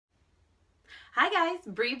Hi guys,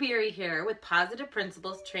 Bree Beery here with Pawsitive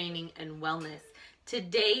Principles Training and Wellness.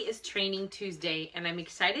 Today is Training Tuesday and I'm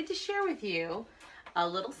excited to share with you a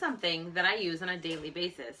little something that I use on a daily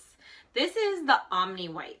basis. This is the Omni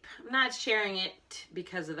Wipe. I'm not sharing it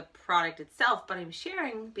because of the product itself, but I'm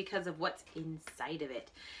sharing because of what's inside of it.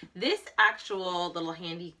 This actual little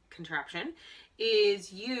handy contraption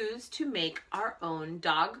is used to make our own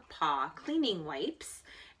dog paw cleaning wipes.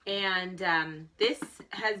 And this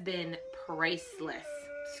has been priceless.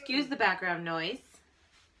 Excuse the background noise.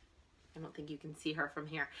 I don't think you can see her from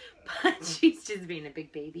here, but she's just being a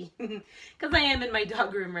big baby because I am in my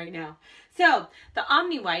dog room right now. So the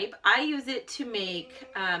Omni Wipe, I use it to make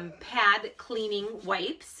pad cleaning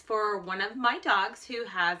wipes for one of my dogs who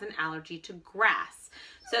has an allergy to grass.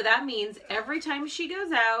 So that means every time she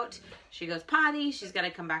goes out, she goes potty, she's got to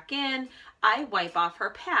come back in, I wipe off her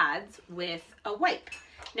pads with a wipe.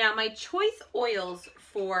 Now my choice oils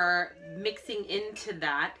for mixing into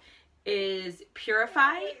that is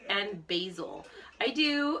Purify and Basil. I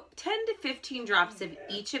do 10 to 15 drops of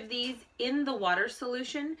each of these in the water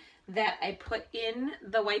solution that I put in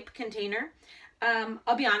the wipe container.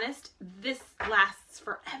 I'll be honest, this lasts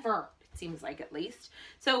forever. It seems like, at least.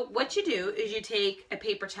 So what you do is you take a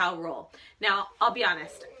paper towel roll. Now, I'll be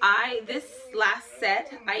honest, this last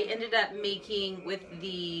set I ended up making with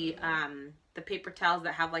the paper towels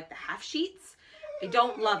that have like the half sheets. I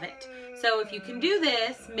don't love it. So if you can do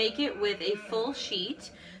this, make it with a full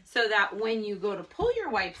sheet so that when you go to pull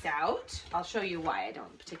your wipes out, I'll show you why I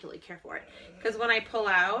don't particularly care for it. Because when I pull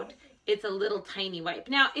out, it's a little tiny wipe.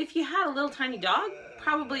 Now, if you had a little tiny dog,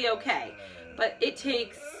 probably okay. But it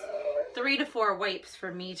takes 3 to 4 wipes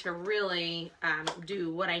for me to really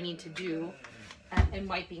do what I need to do in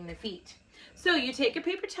wiping the feet. So you take a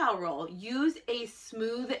paper towel roll, use a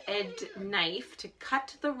smooth edged knife to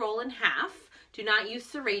cut the roll in half. Do not use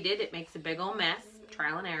serrated, it makes a big old mess.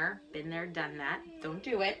 Trial and error, been there, done that, don't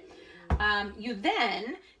do it. You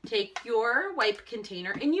then take your wipe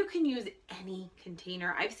container, and you can use any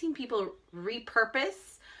container. I've seen people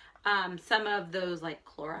repurpose some of those like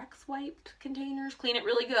Clorox wipe containers, clean it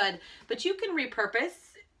really good, but you can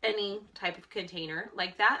repurpose any type of container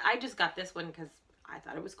like that. I just got this one because I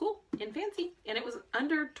thought it was cool and fancy, and it was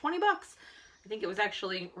under 20 bucks. I think it was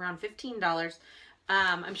actually around $15.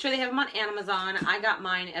 I'm sure they have them on Amazon. I got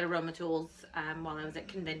mine at Aroma Tools while I was at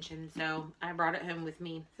convention, so I brought it home with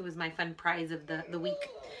me. It was my fun prize of the week.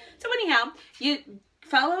 So anyhow, you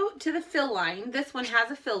follow to the fill line. This one has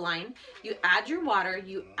a fill line. You add your water,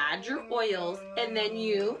 you add your oils, and then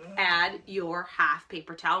you add your half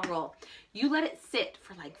paper towel roll. You let it sit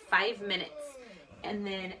for like 5 minutes, and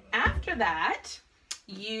then after that,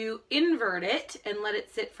 you invert it and let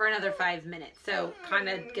it sit for another 5 minutes. So kind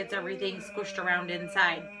of gets everything squished around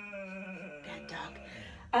inside. Bad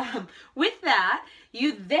dog. With that,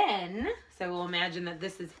 you then, so we'll imagine that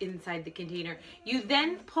this is inside the container, you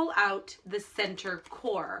then pull out the center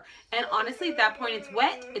core. And honestly, at that point it's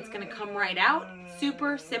wet, it's gonna come right out.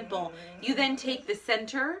 Super simple. You then take the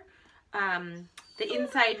center, the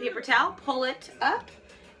inside paper towel, pull it up,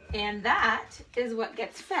 and that is what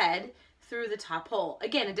gets fed through the top hole.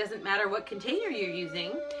 Again, it doesn't matter what container you're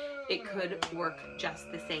using, it could work just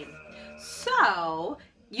the same. So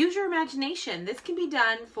use your imagination. This can be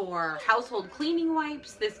done for household cleaning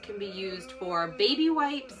wipes. This can be used for baby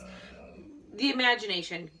wipes. The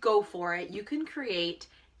imagination, go for it. You can create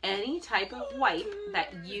any type of wipe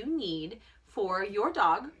that you need for your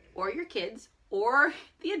dog or your kids or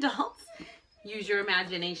the adults. Use your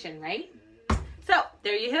imagination, right? So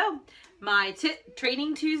there you go. My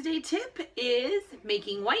Training Tuesday tip is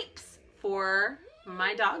making wipes for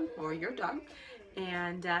my dog or your dog.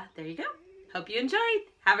 And there you go. Hope you enjoyed.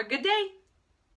 Have a good day.